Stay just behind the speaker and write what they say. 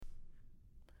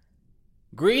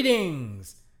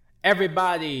Greetings,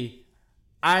 everybody.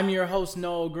 I'm your host,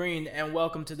 Noel Green, and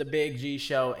welcome to the Big G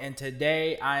Show. And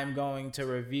today I am going to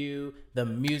review the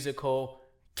musical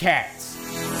Cats.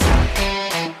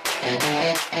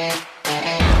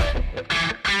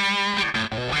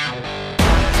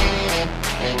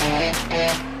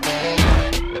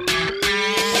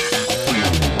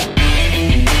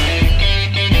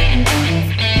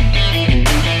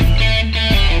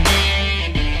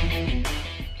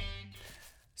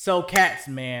 So Cats,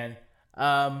 man.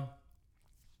 I'm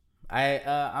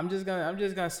just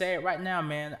gonna say it right now,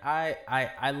 man.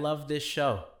 I love this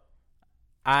show.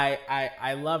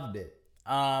 I loved it.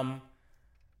 Now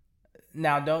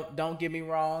don't get me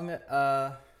wrong.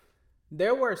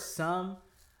 There were some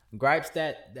gripes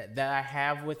that I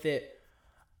have with it.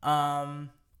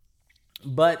 But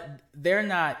they're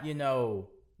not,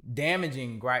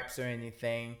 damaging gripes or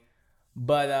anything.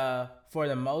 But for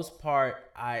the most part,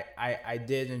 I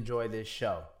did enjoy this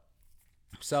show.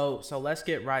 So let's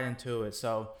get right into it.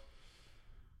 So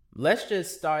let's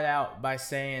just start out by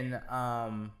saying,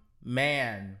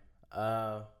 man,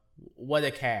 what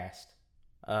a cast.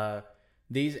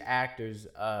 These actors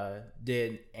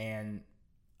did an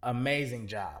amazing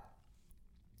job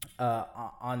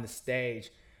on the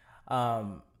stage.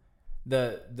 The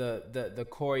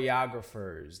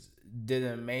choreographers did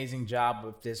an amazing job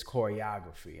with this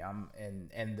choreography.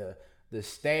 And the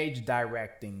stage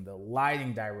directing, the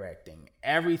lighting directing,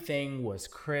 everything was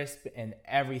crisp and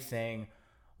everything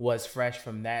was fresh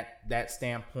from that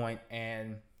standpoint.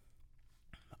 And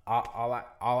all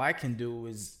I can do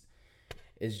is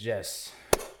just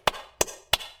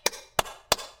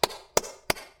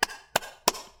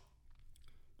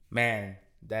man,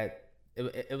 that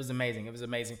it was amazing. It was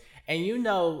amazing. And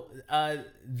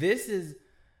this is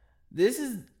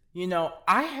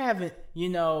I haven't,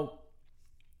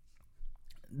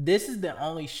 this is the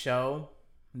only show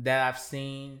that I've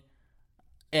seen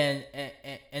in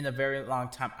a very long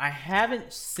time. I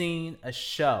haven't seen a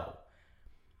show.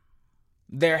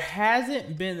 There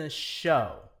hasn't been a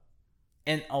show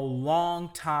in a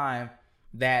long time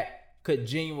that could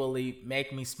genuinely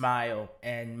make me smile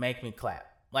and make me clap.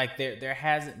 Like there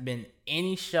hasn't been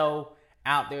any show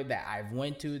out there that I've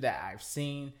went to, that I've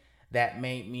seen, that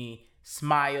made me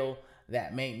smile,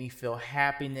 that made me feel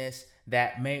happiness,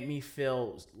 that made me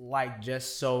feel like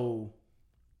just so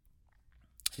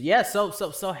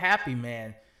happy,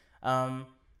 man.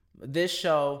 This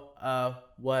show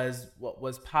was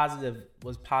positive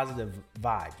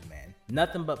vibes, man.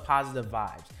 Nothing but positive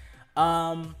vibes.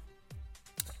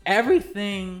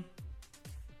 Everything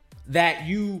that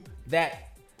you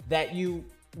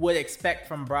would expect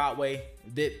from Broadway,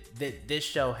 this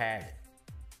show had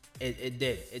it. It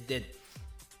did.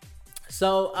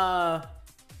 So I'm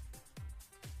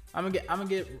gonna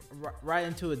get right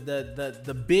into it.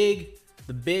 The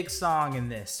big song in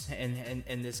this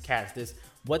in this cast,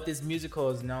 what this musical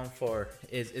is known for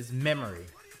is Memory.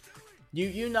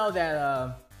 You know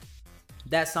that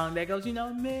song that goes,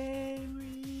 Memory.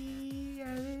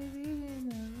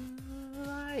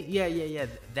 Yeah,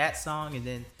 that song. And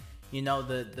then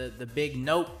the big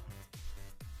note.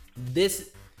 This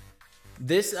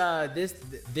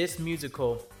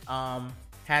musical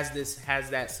has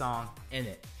that song in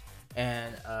it.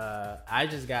 And I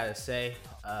just gotta say,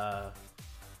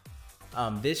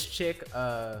 this chick,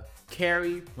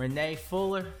 Carrie Renee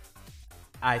Fuller,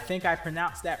 I think I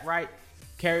pronounced that right.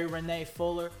 Carrie Renee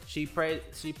Fuller. She played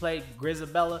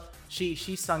Grizabella. She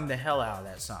sung the hell out of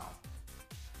that song.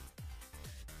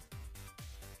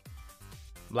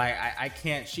 Like I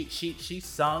can't. She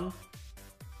sung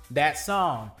that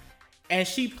song, and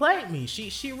she played me.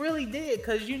 She really did.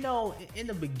 Cause in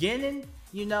the beginning,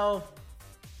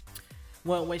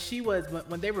 when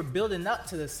they were building up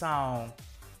to the song,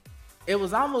 it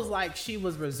was almost like she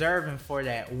was reserving for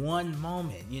that one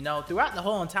moment. Throughout the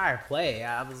whole entire play,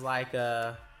 I was like,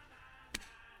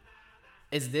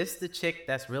 is this the chick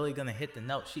that's really gonna hit the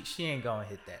note? She ain't gonna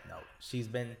hit that note. She's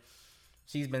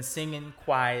been singing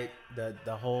quiet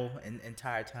the whole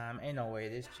entire time. Ain't no way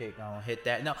this chick gonna hit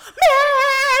that note. Memory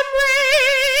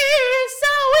is so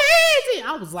easy.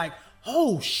 I was like,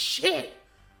 oh shit.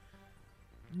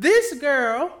 This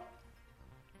girl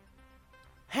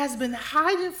has been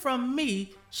hiding from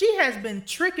me. She has been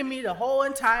tricking me the whole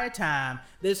entire time.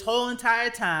 This whole entire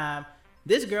time,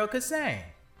 this girl could sing.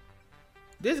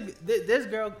 This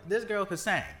girl could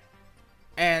sing.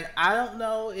 And I don't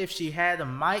know if she had a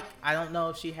mic. I don't know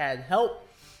if she had help.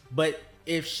 But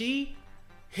if she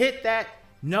hit that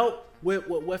note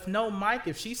with no mic,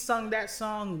 if she sung that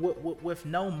song with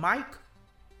no mic,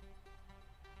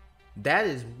 that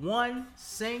is one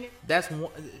singing. That's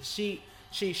one.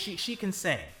 She can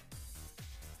sing.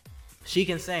 She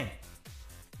can sing.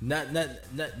 No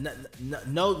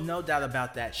doubt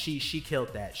about that. She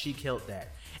killed that. She killed that.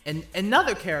 And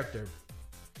another character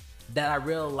that I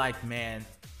really like, man,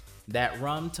 that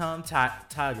Rum Tum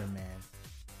Tiger,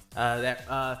 man.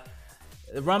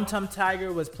 Rum Tum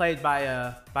Tiger was played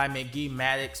by McGee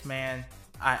Maddox, man.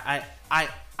 I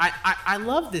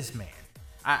love this man.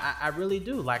 I really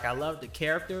do. Like, I love the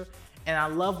character, and I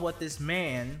love what this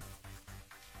man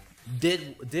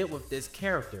did with this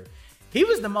character. He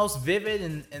was the most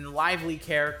vivid and lively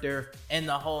character in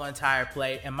the whole entire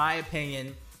play, in my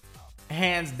opinion,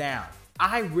 hands down.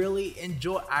 I really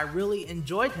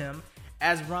enjoyed him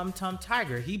as Rum Tum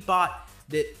Tiger. He bought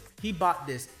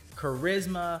this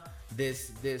charisma,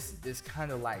 this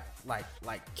kind of like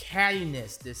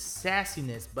cattiness, this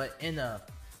sassiness, but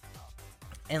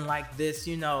in like this,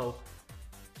 you know,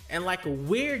 in like a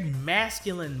weird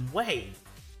masculine way.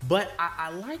 But I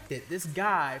liked it. This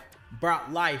guy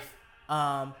brought life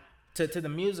to the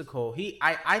musical.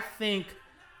 I think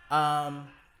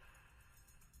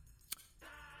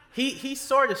he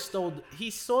sort of stole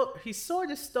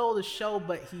the show,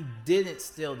 but he didn't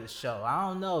steal the show. I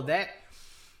don't know,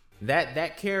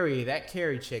 that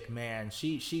Carrie chick, man,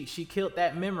 she killed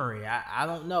that memory. I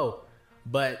don't know,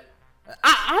 but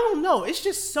I don't know. It's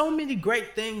just so many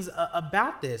great things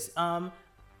about this.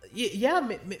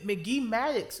 McGee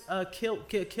Maddox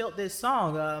killed this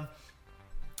song.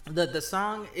 The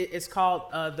song is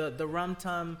called the Rum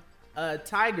Tum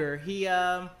Tiger. He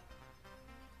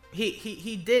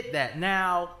did that.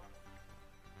 Now,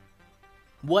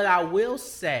 what I will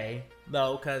say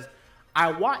though, because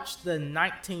I watched the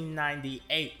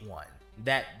 1998 one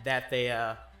that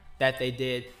they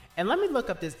did, and let me look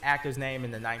up this actor's name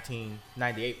in the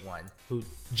 1998 one.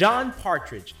 John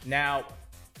Partridge. Now,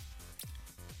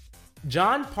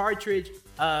 John Partridge,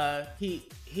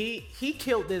 he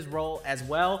killed this role as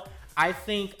well. I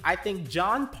think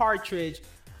John Partridge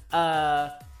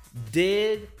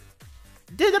did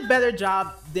a better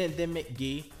job than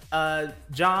McGee.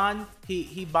 John,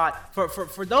 he bought,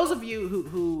 for those of you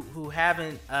who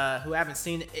haven't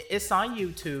seen it, it's on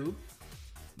YouTube.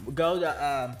 Go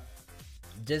to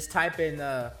just type in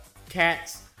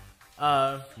Cats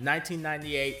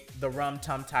 1998 the Rum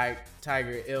Tum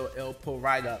Tiger. It'll pull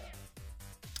right up,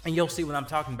 and you'll see what I'm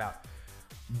talking about.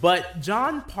 But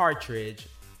John Partridge,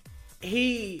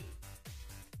 he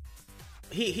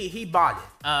bought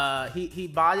it. He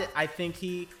bought it. I think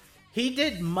he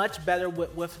did much better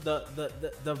with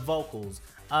the vocals.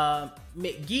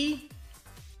 McGee,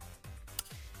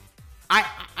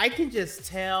 I can just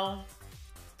tell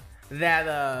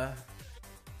that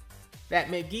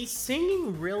McGee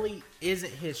singing really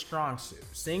isn't his strong suit.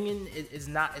 Singing is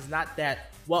not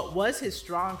that. What was his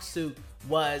strong suit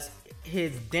was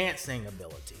his dancing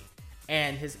ability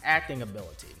and his acting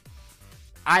ability.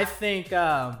 I think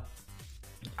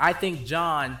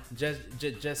John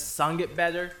just sung it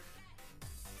better.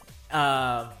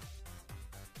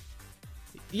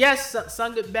 Yes,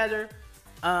 sung it better.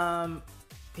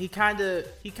 He kind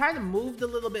of moved a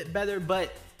little bit better,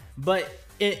 but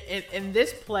in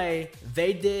this play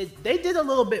they did a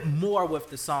little bit more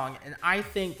with the song, and I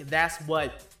think that's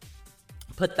what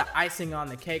put the icing on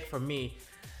the cake for me.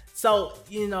 So,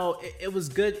 you know, it was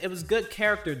good. It was good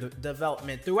character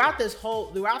development throughout this whole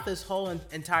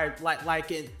entire, like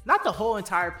in, not the whole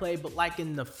entire play, but like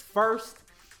in the first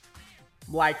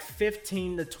like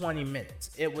 15 to 20 minutes.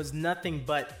 It was nothing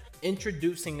but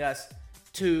introducing us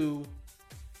to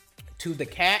the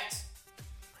Cats,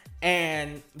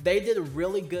 and they did a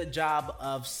really good job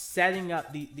of setting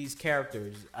up these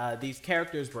characters. These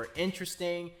characters were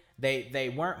interesting.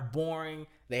 They weren't boring.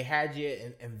 They had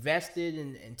you invested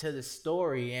into the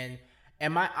story,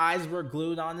 and my eyes were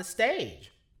glued on the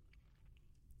stage.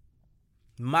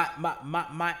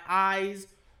 My eyes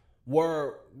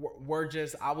were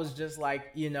just, I was just like,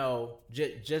 you know,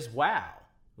 just wow.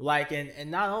 Like,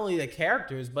 and not only the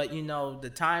characters, but, you know, the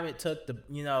time it took to,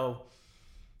 you know,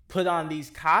 put on these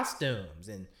costumes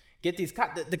and get these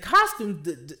the costume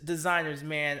designers,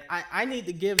 man. I need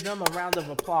to give them a round of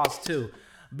applause too,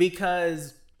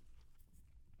 because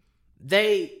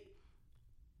they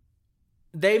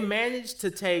managed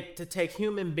to take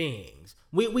human beings.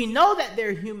 We know that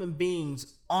they're human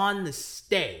beings on the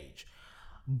stage,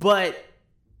 but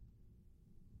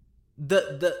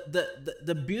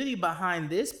the beauty behind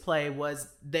this play was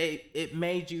it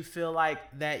made you feel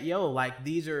like that, yo, like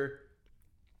these are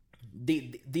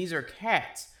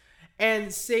cats.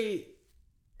 And see,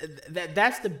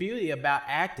 that's the beauty about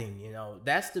acting, you know.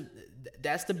 That's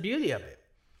the beauty of it,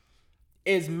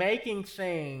 is making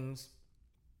things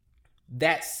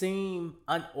that seem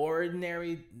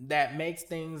unordinary, that makes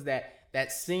things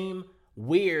that seem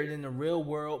weird in the real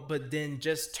world, but then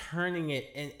just turning it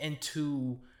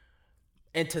into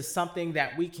something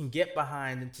that we can get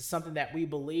behind, into something that we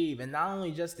believe, and not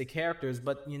only just the characters,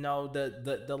 but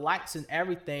the lights and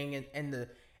everything, and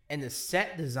the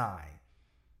set design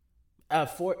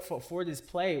for this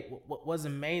play was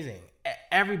amazing.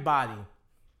 Everybody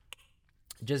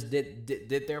just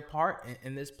did their part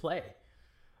in this play.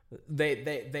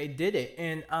 They did it.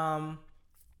 And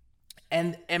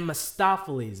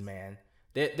Mistopheles, man,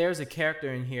 there's a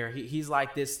character in here. He's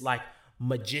like this like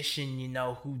magician,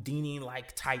 Houdini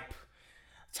like type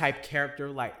character,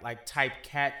 like type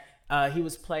cat. He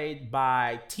was played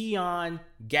by Tion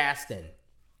Gaston.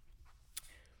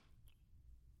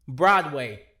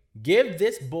 Broadway, give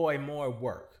this boy more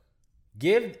work.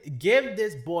 Give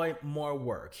this boy more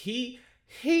work. He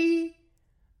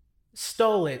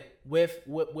stole it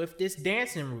with this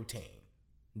dancing routine.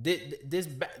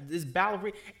 This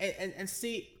ballerina, and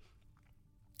see,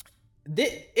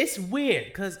 it's weird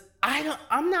because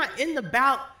I'm not in the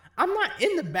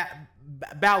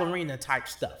ballerina type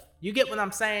stuff. You get what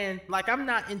I'm saying? Like, I'm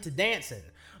not into dancing,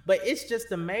 but it's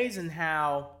just amazing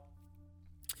how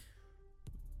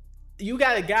you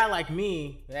got a guy like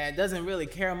me that doesn't really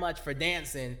care much for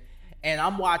dancing, and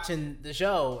I'm watching the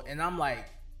show and I'm like,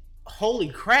 holy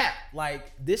crap,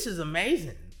 like, this is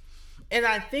amazing. And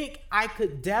I think I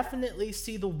could definitely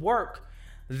see the work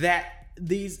that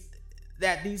these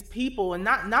people, and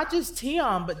not just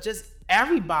Tion, but just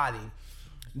everybody,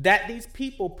 that these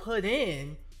people put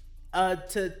in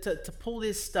to pull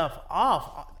this stuff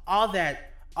off. All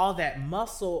that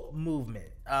muscle movement,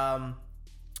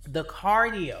 the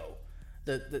cardio,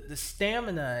 the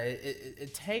stamina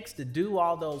it takes to do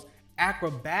all those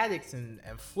acrobatics and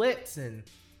flips and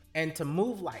to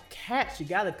move like cats. You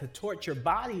gotta contort your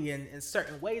body in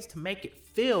certain ways to make it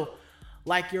feel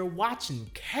like you're watching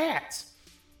Cats.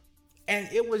 And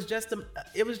it was just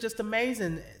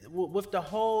amazing with the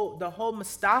whole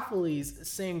Mistopheles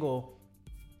single.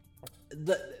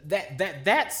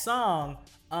 That song,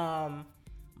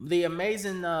 the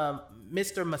amazing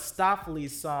Mr. Mistopheles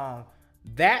song,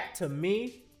 that to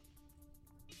me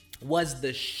was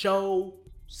the show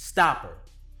stopper.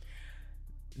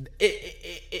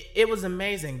 It was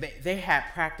amazing. They had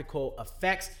practical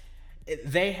effects.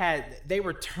 They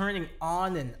were turning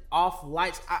on and off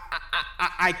lights.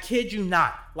 I kid you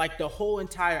not. Like, the whole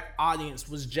entire audience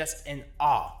was just in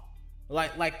awe.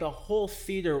 Like the whole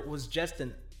theater was just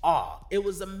in awe. It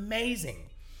was amazing.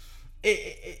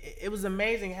 It was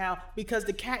amazing how, because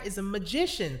the cat is a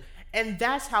magician, and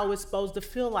that's how it's supposed to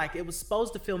feel like. It was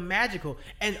supposed to feel magical.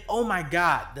 And oh my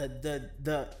God,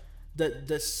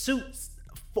 the suits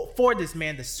for this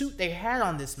man, the suit they had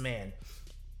on this man,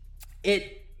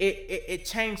 it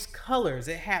changed colors.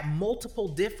 It had multiple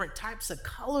different types of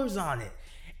colors on it.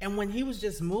 And when he was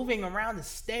just moving around the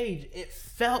stage, it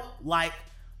felt like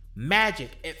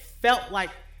magic. It felt like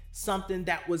something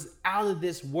that was out of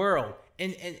this world.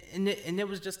 And it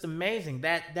was just amazing.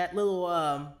 That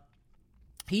little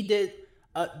he did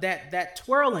that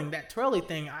twirling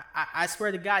thing. I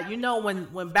swear to God,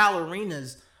 when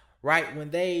ballerinas, right, when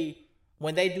they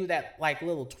do that like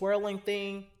little twirling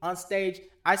thing on stage,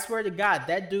 I swear to God,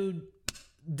 that dude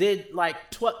did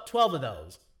like 12 of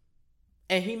those.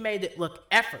 And he made it look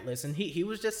effortless, and he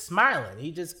was just smiling.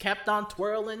 He just kept on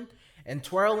twirling and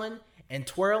twirling and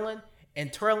twirling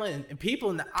and twirling, and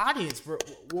people in the audience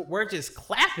were just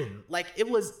clapping. Like, it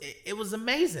was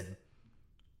amazing.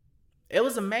 It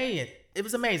was amazing. It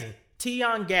was amazing.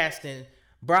 Tion Gaston,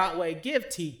 Broadway,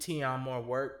 give Tion more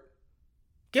work.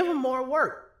 Give him more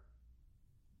work.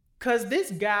 Because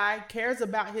this guy cares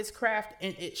about his craft,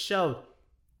 and it showed.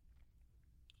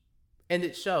 And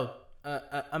it showed.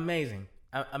 Amazing.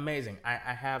 Amazing.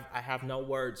 I have no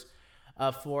words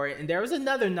for it. And there was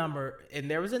another number.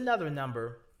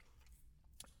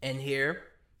 In here.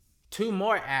 Two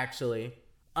more, actually.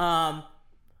 That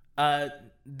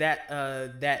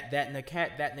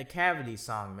Necavity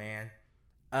song, man.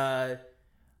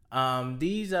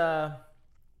 These the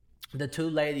two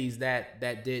ladies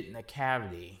that did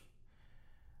Necavity.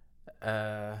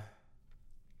 I'm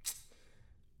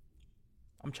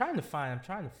trying to find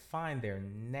their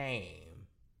name.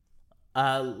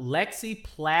 Lexi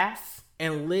Plath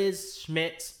and Liz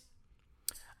Schmitz.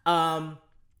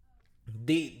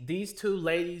 These two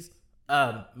ladies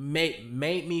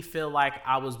made me feel like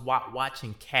I was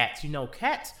watching Cats.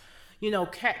 Cats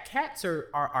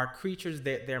are creatures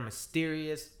that they're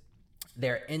mysterious,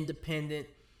 they're independent,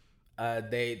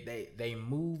 they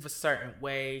move a certain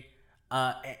way,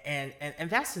 and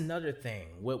that's another thing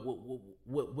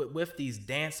with these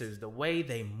dancers, the way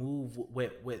they move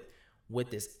with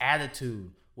this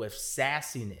attitude, with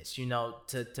sassiness, you know,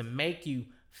 to make you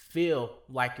feel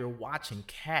like you're watching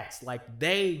Cats. Like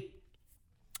they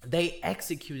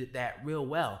executed that real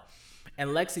well.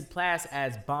 And Lexi Plas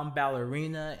as Bomb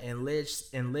Ballerina and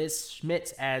Liz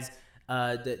Schmitz as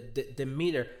the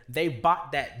meter, they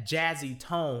brought that jazzy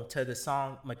tone to the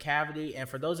song McCavity. And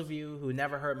for those of you who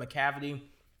never heard McCavity,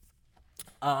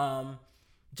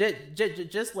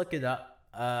 just look it up.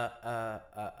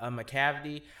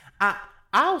 McCavity.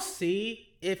 I'll see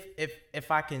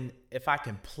if I can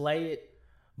play it,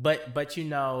 but you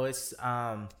know it's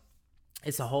a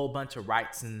whole bunch of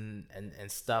rights and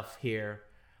stuff here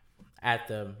at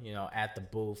the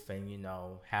booth, and you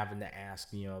know having to ask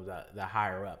the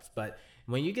higher ups. But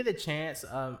when you get a chance,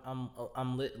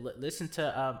 listen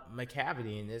to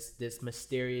McCavity and this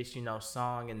mysterious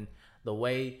song, and the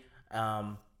way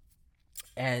and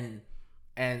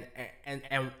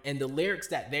the lyrics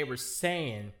that they were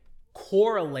saying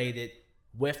correlated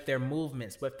with their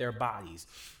movements, with their bodies.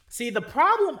 See, the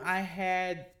problem I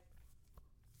had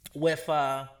with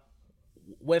Les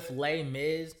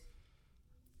Mis,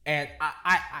 and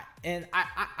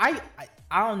I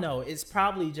don't know, it's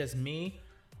probably just me,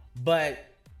 but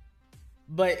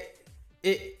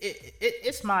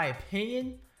it's my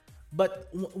opinion. But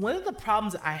one of the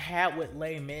problems I had with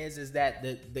Les Mis is that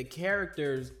the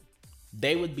characters,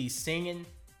 they would be singing,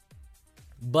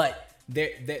 but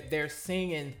their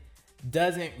singing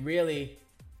doesn't really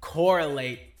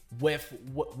correlate with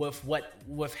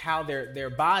how their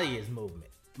body is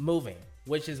moving,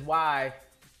 which is why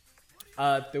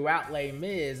throughout Les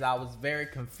Mis I was very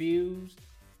confused.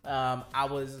 I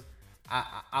was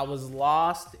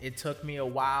lost. It took me a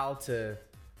while to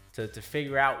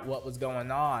figure out what was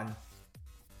going on.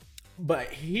 But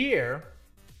here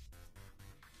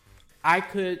I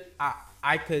could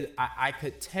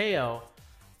tell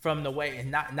from the way,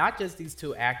 and not just these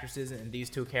two actresses and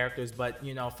these two characters, but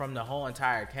from the whole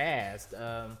entire cast,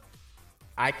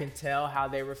 I can tell how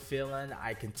they were feeling.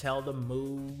 I can tell the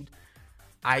mood.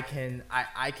 I can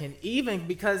even,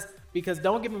 because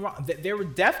don't get me wrong, there were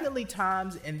definitely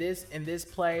times in this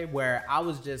play where I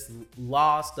was just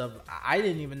lost. I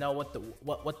didn't even know what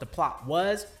the plot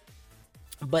was,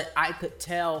 but I could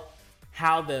tell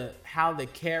how the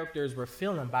characters were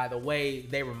feeling by the way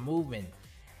they were moving.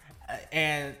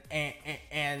 And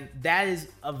that is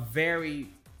a very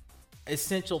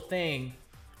essential thing,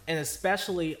 and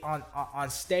especially on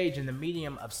stage, in the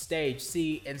medium of stage.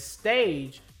 See, in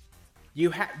stage,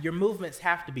 your movements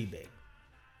have to be big,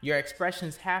 your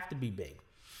expressions have to be big,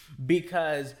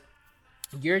 because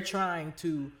you're trying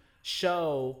to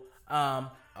show a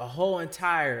whole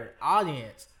entire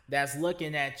audience that's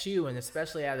looking at you, and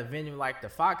especially at a venue like the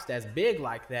Fox that's big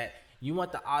like that. You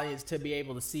want the audience to be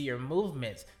able to see your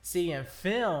movements. See, in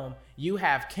film, you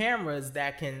have cameras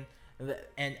that can,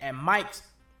 and mics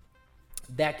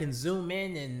that can zoom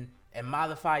in and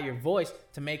modify your voice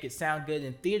to make it sound good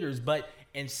in theaters. But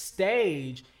in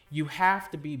stage, you have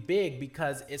to be big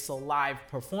because it's a live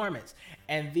performance.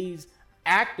 And these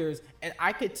actors, and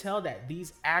I could tell that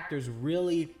these actors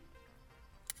really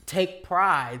take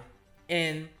pride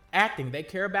in acting. They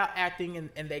care about acting,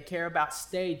 and they care about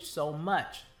stage so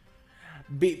much.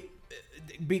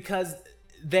 Because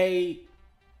they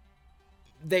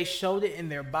showed it in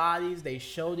their bodies, they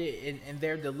showed it in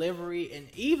their delivery, and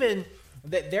even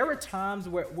that there were times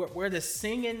where the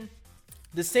singing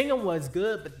was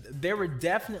good, but there were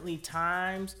definitely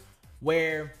times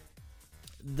where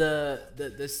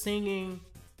the singing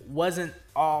wasn't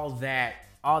all that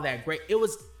great. It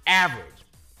was average.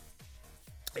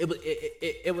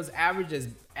 It was average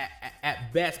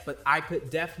at best, but I could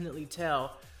definitely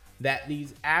tell that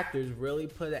these actors really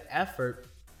put an effort,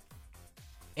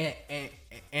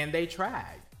 and they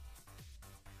tried.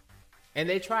 And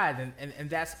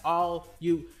that's all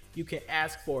you can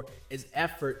ask for, is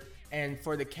effort, and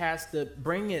for the cast to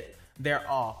bring it their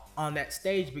all on that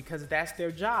stage, because that's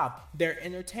their job. They're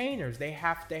entertainers. They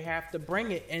have to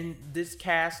bring it. And this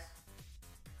cast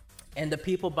and the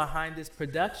people behind this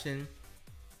production,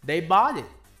 they bought it.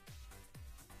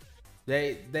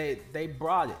 They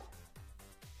brought it.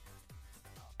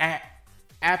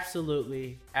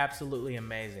 Absolutely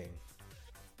amazing.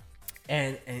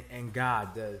 And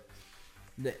God,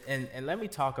 and let me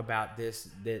talk about this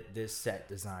set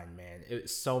design, man. It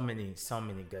was so many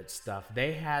good stuff.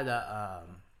 They had a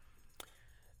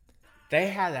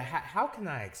how can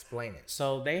I explain it?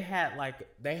 So they had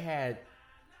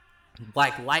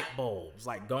light bulbs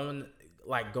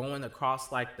going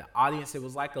across like the audience. It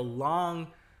was like a long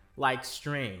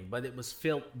string, but it was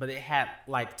filled, but it had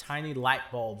like tiny light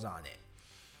bulbs on it.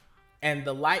 and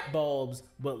the light bulbs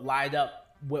would light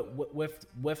up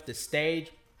with the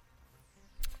stage,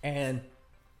 and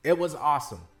it was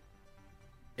awesome.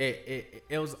 It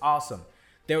was awesome.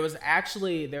 There was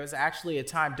actually a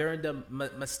time during the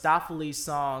Mustafa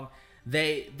song,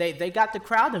 they got the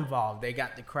crowd involved. They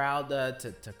got the crowd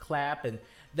to clap, and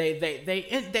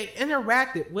they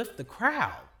interacted with the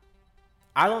crowd.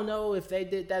 I don't know if they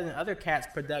did that in other Cats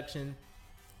productions,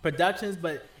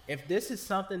 but if this is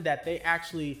something that they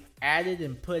actually added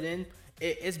and put in,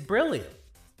 it's brilliant.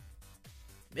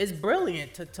 It's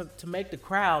brilliant to make the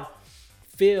crowd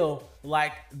feel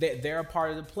like they're a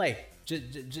part of the play.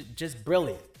 Just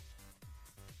brilliant.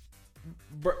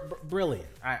 Brilliant.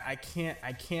 I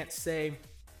can't say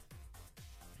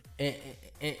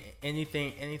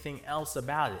anything else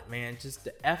about it, man. Just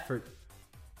the effort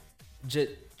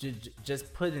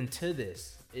just put into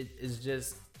this, it is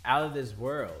just out of this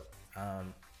world.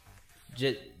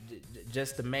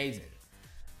 Just amazing,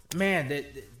 man.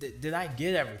 Did I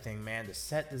get everything, man? The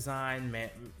set design,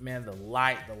 man, the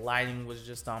lighting was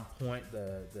just on point.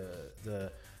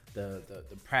 The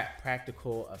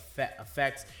practical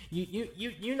effects.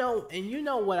 You know, and you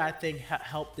know what I think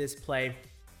helped this play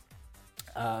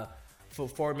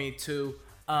for me too.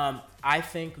 I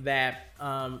think that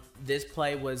this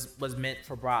play was meant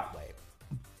for Broadway.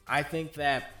 I think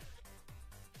that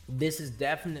this is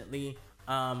definitely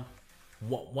one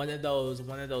of those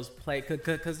play,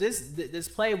 because this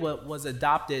play was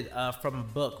adopted from a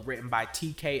book written by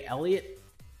T.K. Eliot,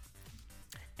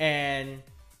 and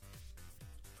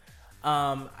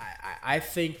I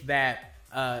think that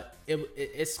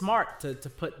it's smart to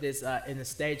put this in a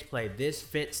stage play. This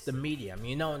fits the medium.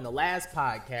 You know, in the last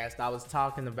podcast, I was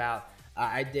talking about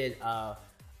I did Come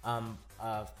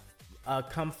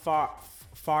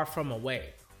Far From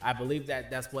Away. I believe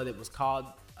that's what it was called.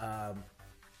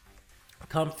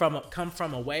 Come from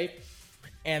Away,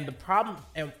 and the problem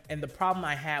and the problem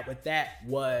I had with that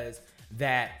was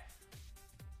that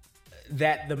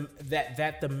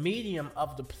the medium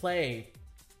of the play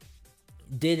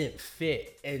didn't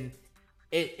fit, and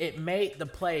it made the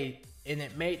play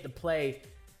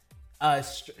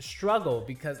struggle,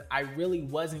 because I really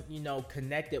wasn't,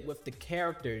 connected with the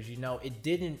characters. It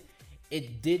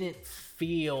didn't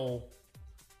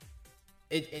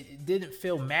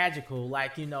feel magical,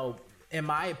 like, in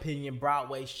my opinion,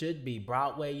 Broadway should be.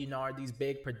 Broadway, are these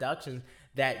big productions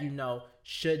that,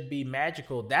 should be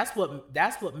magical. That's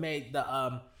what made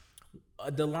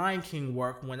the Lion King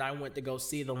work when I went to go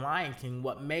see The Lion King.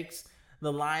 What makes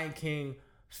The Lion King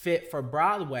fit for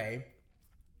Broadway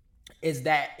is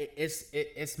that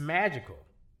it's magical.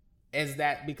 Is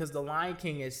that because The Lion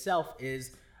King itself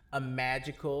is a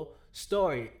magical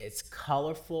story. It's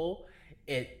colorful.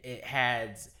 It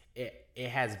has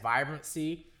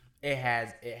vibrancy. It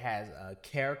has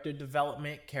character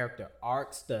development, character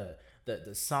arcs. The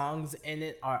songs in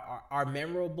it are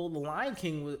memorable. The Lion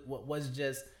King was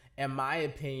just, in my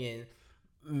opinion,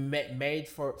 made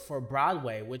for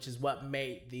Broadway, which is what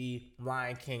made The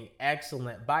Lion King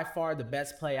excellent. By far the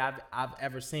best play I've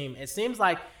ever seen. It seems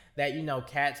like that,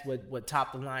 Cats would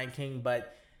top The Lion King,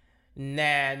 but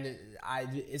nah,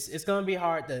 it's gonna be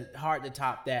hard to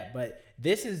top that. But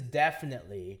this is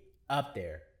definitely up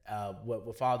there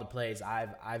with all the plays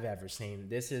I've ever seen.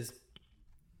 This is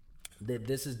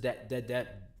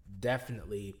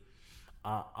definitely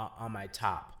on my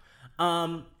top.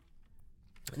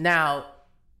 Now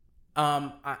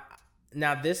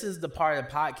this is the part of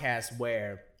the podcast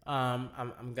where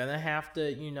I'm gonna have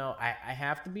to, I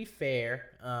have to be fair.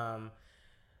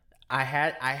 I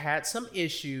had some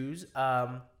issues,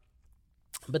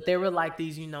 but they were like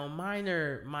these,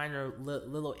 minor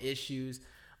little issues,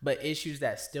 but issues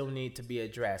that still need to be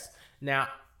addressed. Now,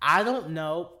 I don't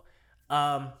know,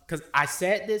 because I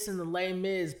said this in the Les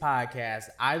Mis podcast.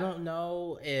 I don't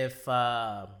know if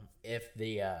the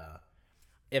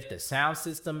sound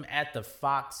system at the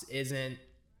Fox isn't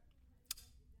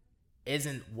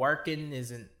working,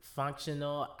 isn't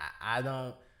functional. I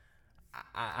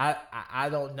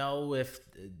don't know if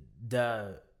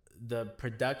the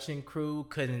production crew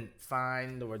couldn't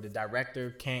find, or the director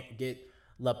can't get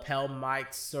lapel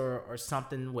mics or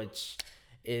something, which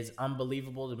is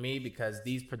unbelievable to me, because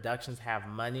these productions have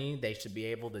money. They should be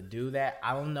able to do that.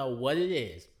 I don't know what it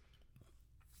is,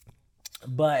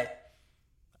 but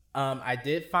I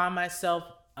did find myself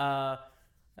at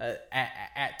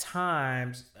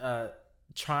times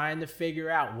trying to figure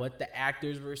out what the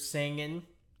actors were singing,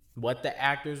 what the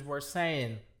actors were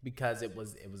saying, because it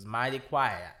was mighty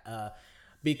quiet.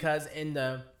 Because in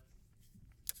the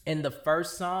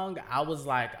first song, I was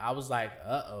like,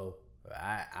 uh-oh.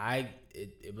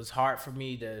 It was hard for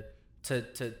me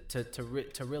to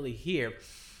really hear.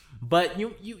 But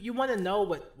you want to know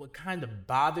what kind of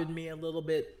bothered me a little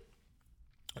bit.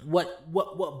 What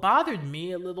bothered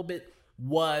me a little bit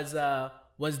was there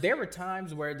were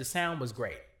times where the sound was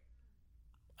great.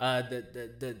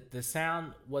 The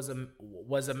sound was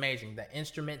amazing. The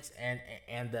instruments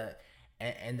and the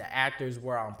actors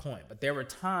were on point. But there were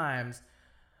times,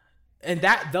 and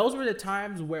those were the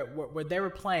times where they were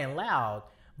playing loud.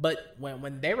 But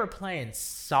when they were playing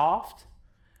soft,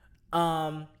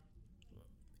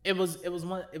 it was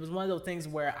one of those things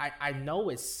where I know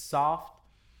it's soft,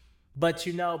 but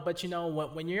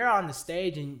when you're on the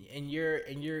stage and you're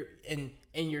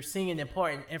singing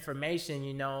important information,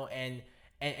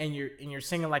 and you're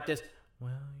singing like this.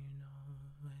 Well,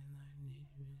 when I need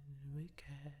with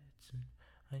cats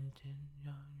and cats and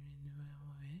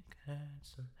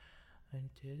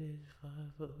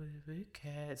with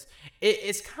cats.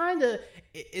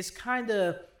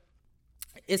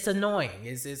 It's annoying.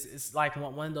 It's like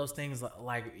one of those things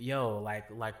like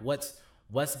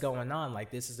what's going on?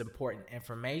 Like, this is important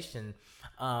information.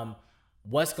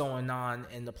 What's going on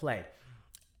in the play?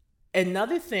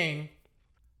 Another thing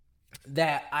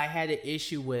that I had an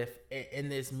issue with in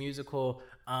this musical,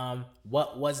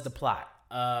 what was the plot?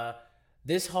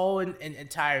 This whole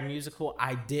entire musical,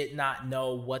 I did not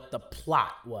know what the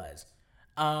plot was.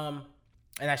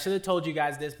 And I should have told you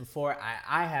guys this before.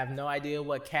 I have no idea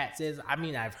what Cats is. I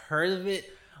mean, I've heard of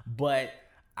it, but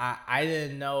I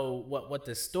didn't know what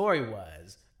the story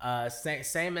was.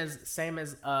 Same as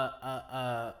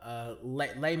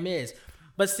Les Mis.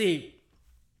 But see,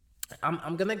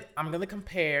 I'm gonna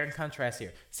compare and contrast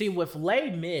here. See, with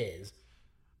Les Mis,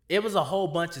 it was a whole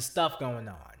bunch of stuff going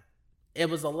on. It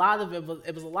was a lot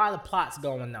of plots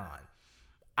going on.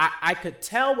 I could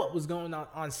tell what was going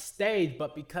on stage,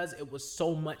 but because it was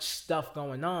so much stuff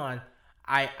going on,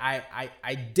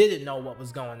 I didn't know what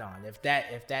was going on. If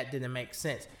that didn't make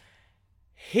sense.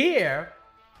 Here,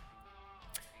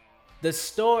 the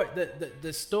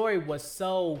story was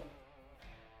so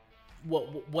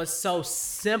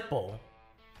simple,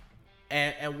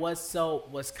 and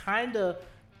was kind of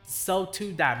so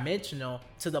two-dimensional,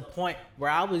 to the point where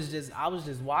I was just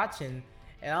watching,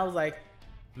 and I was like,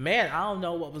 man, I don't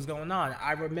know what was going on.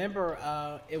 I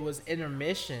remember it was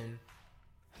intermission,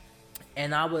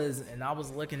 and I was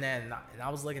looking at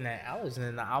Alex,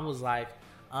 and I was like,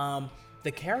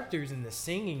 the characters and the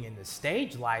singing and the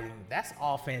stage lighting, that's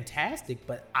all fantastic,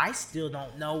 but I still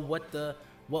don't know what the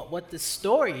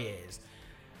story is.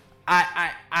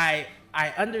 I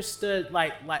understood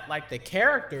like the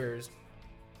characters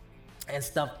and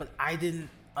stuff, but I didn't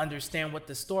understand what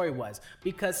the story was.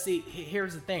 Because see,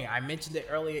 here's the thing. I mentioned it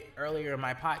earlier in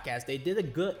my podcast. They did a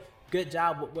good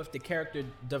job with the character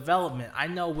development. I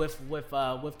know with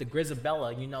the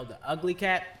Grizabella, the ugly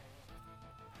cat.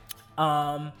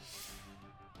 I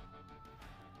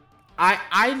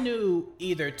knew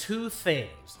either two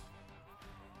things.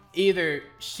 Either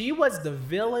she was the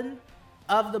villain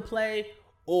of the play,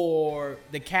 or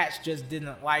the cats just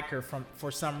didn't like her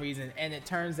for some reason. And it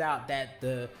turns out that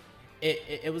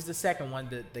it was the second one.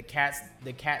 The cats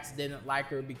didn't like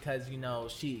her because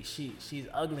she's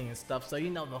ugly and stuff. So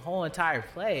the whole entire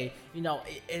play, and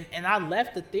I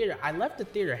left the theater. I left the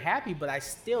theater happy, but I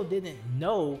still didn't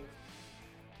know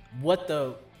what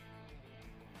the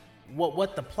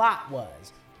plot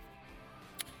was.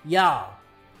 Y'all,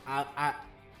 I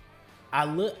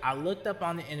looked up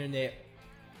on the internet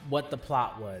what the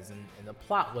plot was, and the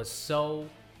plot was so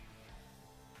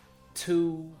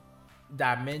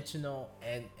two-dimensional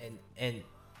and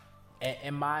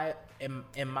in my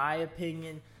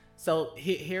opinion. So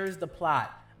here's the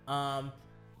plot.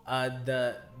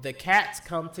 The cats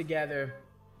come together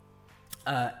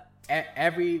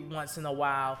every once in a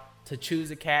while to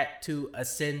choose a cat to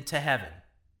ascend to heaven.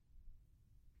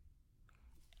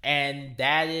 And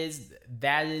that is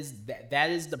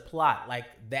the plot. Like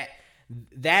that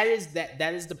is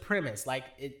the premise. Like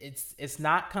it's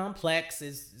not complex.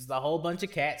 It's a whole bunch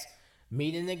of cats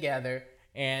meeting together,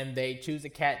 and they choose a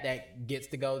cat that gets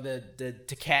to go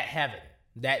to cat heaven.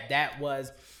 That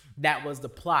was the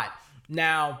plot.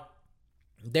 Now,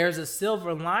 there's a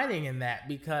silver lining in that,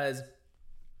 because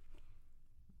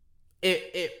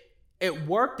it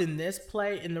worked in this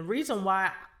play, and the reason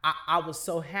why I was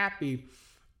so happy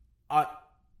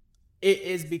it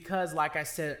is because, like I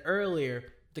said earlier,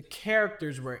 the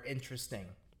characters were interesting.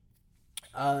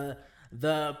 The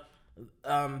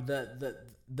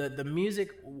music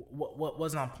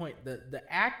was on point. The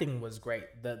acting was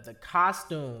great. The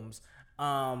costumes,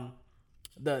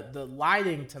 the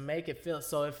lighting to make it feel.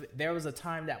 So if there was a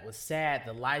time that was sad,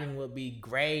 the lighting would be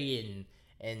gray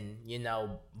and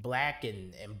black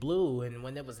and blue, and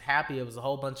when it was happy it was a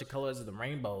whole bunch of colors of the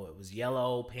rainbow. It was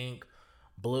yellow, pink,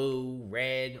 blue,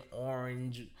 red,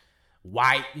 orange,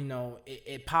 white.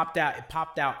 It popped out. It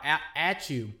popped out at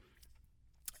you,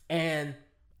 and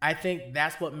I think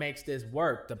that's what makes this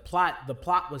work. The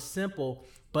plot was simple,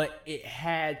 but it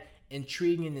had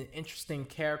intriguing and interesting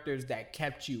characters that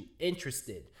kept you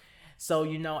interested. So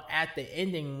at the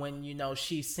ending, when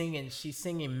she's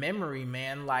singing "Memory,"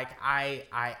 man, like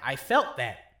I felt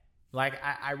that. Like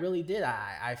I really did.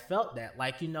 I felt that.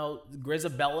 Like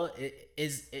Grisabella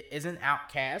is an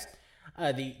outcast.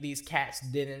 These cats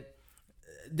didn't.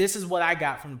 This is what I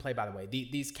got from the play, by the way.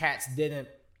 These cats didn't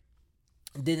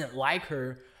like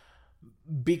her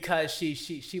because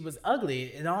she was ugly.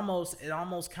 It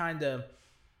almost kind of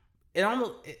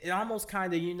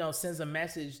sends a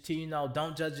message to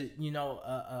don't judge it,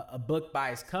 a book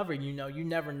by its cover. You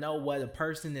never know what a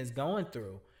person is going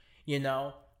through,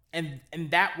 and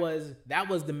that was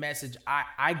the message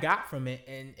I got from it,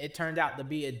 and it turned out to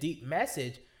be a deep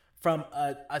message from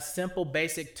a simple,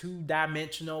 basic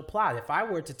 2-dimensional plot. If I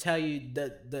were to tell you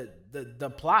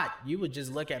the plot, you would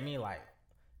just look at me like,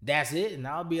 that's it, and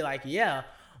I'll be like, yeah,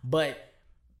 but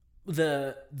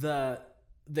the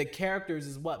characters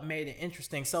is what made it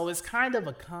interesting. So it's kind of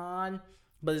a con,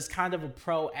 but it's kind of a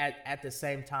pro at the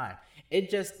same time. It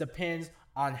just depends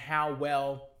on how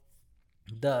well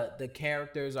the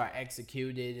characters are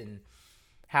executed and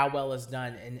how well it's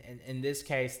done. And in this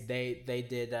case, they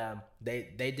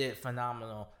did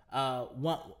phenomenal.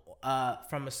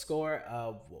 From a score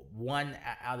of 1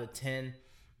 out of 10,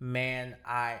 man,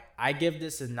 I give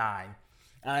this a 9.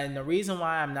 And the reason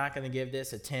why I'm not going to give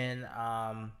this a 10,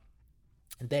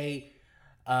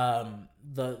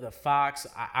 the Fox,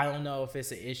 I don't know if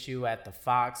it's an issue at the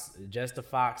Fox, just the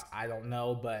Fox, I don't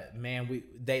know, but man,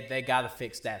 they got to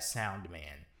fix that sound,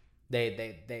 man.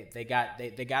 They got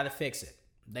to fix it.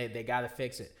 They got to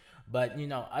fix it. But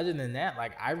other than that,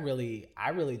 like I really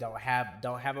don't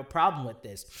have a problem with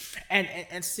this.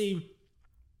 And see,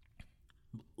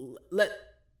 let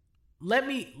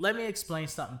me explain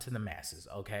something to the masses,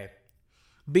 okay?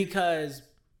 Because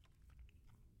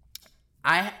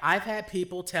I've had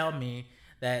people tell me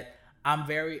that I'm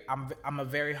a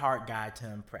very hard guy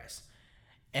to impress,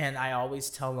 and I always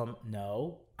tell them,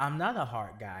 no, I'm not a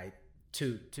hard guy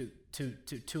to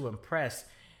impress.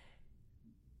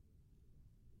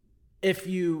 If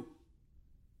you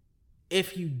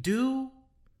do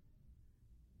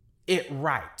it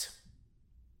right,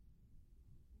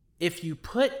 if you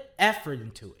put effort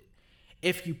into it,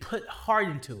 if you put heart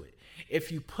into it,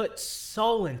 if you put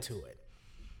soul into it,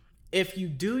 if you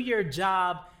do your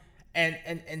job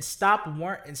and stop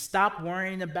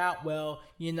worrying about, well,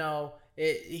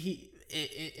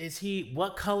 is he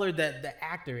what color the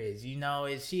actor is,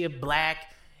 is she a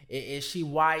black, is she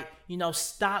white,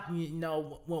 stop, when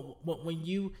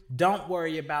you don't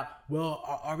worry about, well,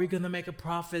 are we gonna make a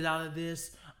profit out of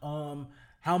this,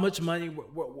 how much money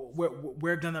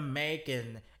we're gonna make,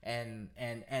 and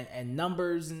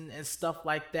numbers and stuff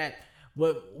like that.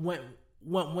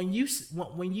 When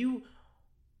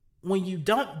you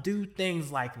don't do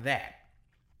things like that,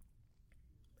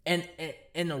 and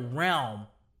in a realm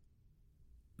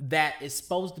that is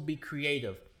supposed to be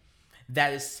creative,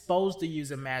 that is supposed to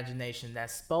use imagination,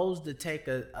 that's supposed to take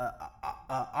a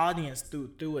audience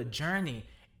through a journey,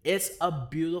 it's a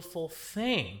beautiful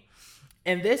thing.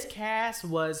 And this cast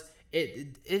was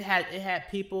it had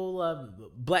people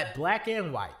black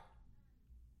and white,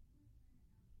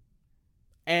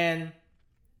 and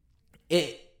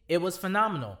it was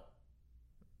phenomenal.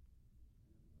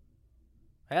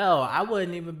 Hell, I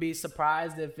wouldn't even be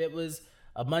surprised if it was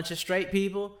a bunch of straight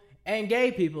people and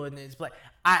gay people in this play.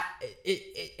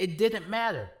 It didn't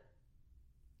matter.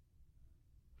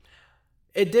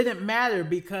 It didn't matter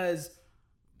because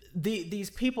these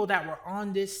people that were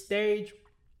on this stage,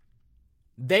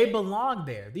 they belong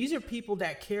there. These are people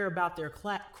that care about their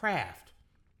craft.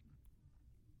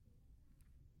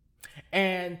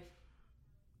 And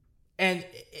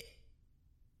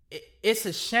it's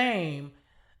a shame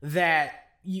that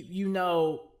we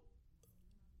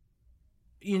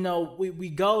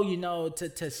go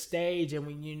to stage, and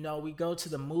we go to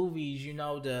the movies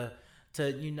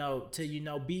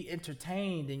to be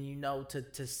entertained, and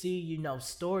to see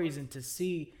stories, and to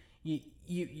see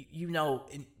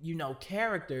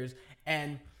characters,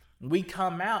 and we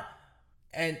come out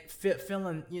and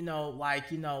feeling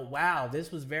wow,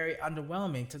 this was very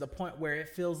underwhelming, to the point where it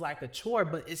feels like a chore,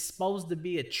 but it's supposed to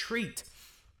be a treat.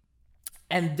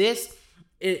 And this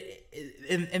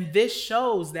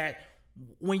shows that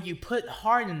when you put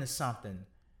heart into something,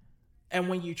 And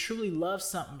when you truly love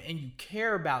something and you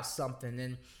care about something,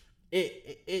 and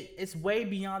it's way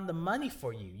beyond the money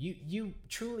for you. You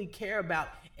truly care about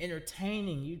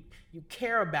entertaining. You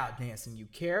care about dancing. You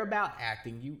care about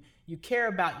acting. You care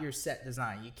about your set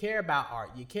design. You care about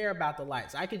art. You care about the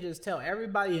lights. I could just tell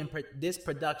everybody in this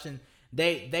production,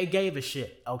 they gave a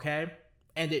shit, okay?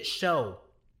 And it showed.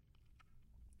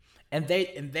 And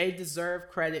they deserve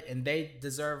credit, and they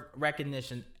deserve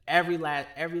recognition. Every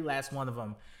last one of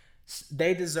them.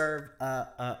 They deserve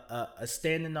a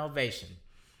standing ovation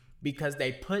because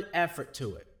they put effort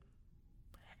to it,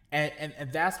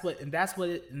 and that's what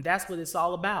it's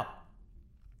all about.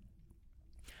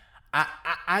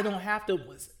 I don't have to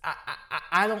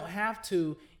I don't have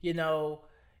to I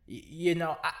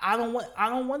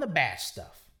don't want to bash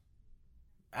stuff.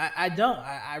 I don't.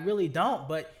 I really don't.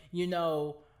 But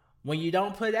when you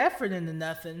don't put effort into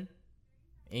nothing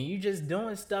and you just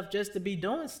doing stuff just to be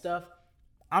doing stuff,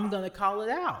 I'm gonna call it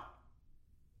out.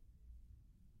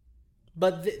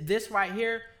 But this right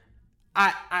here,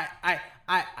 I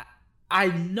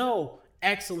know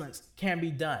excellence can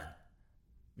be done,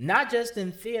 not just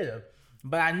in theater,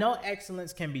 but I know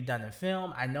excellence can be done in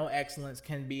film. I know excellence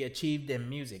can be achieved in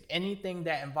music. Anything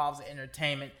that involves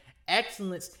entertainment,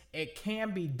 excellence, it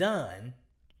can be done,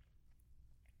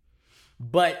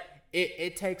 but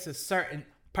it takes a certain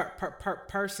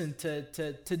person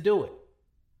to do it.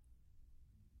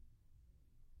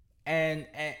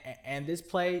 And this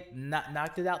play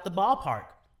knocked it out the ballpark.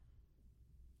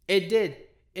 It did.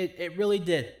 It really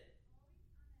did.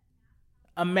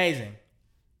 Amazing.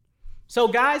 So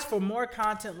guys, for more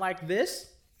content like this,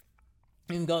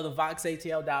 you can go to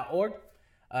voxatl.org.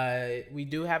 We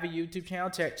do have a YouTube channel.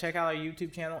 Check out our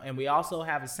YouTube channel. And we also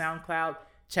have a SoundCloud.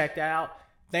 Check that out.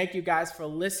 Thank you guys for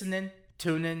listening.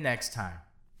 Tune in next time.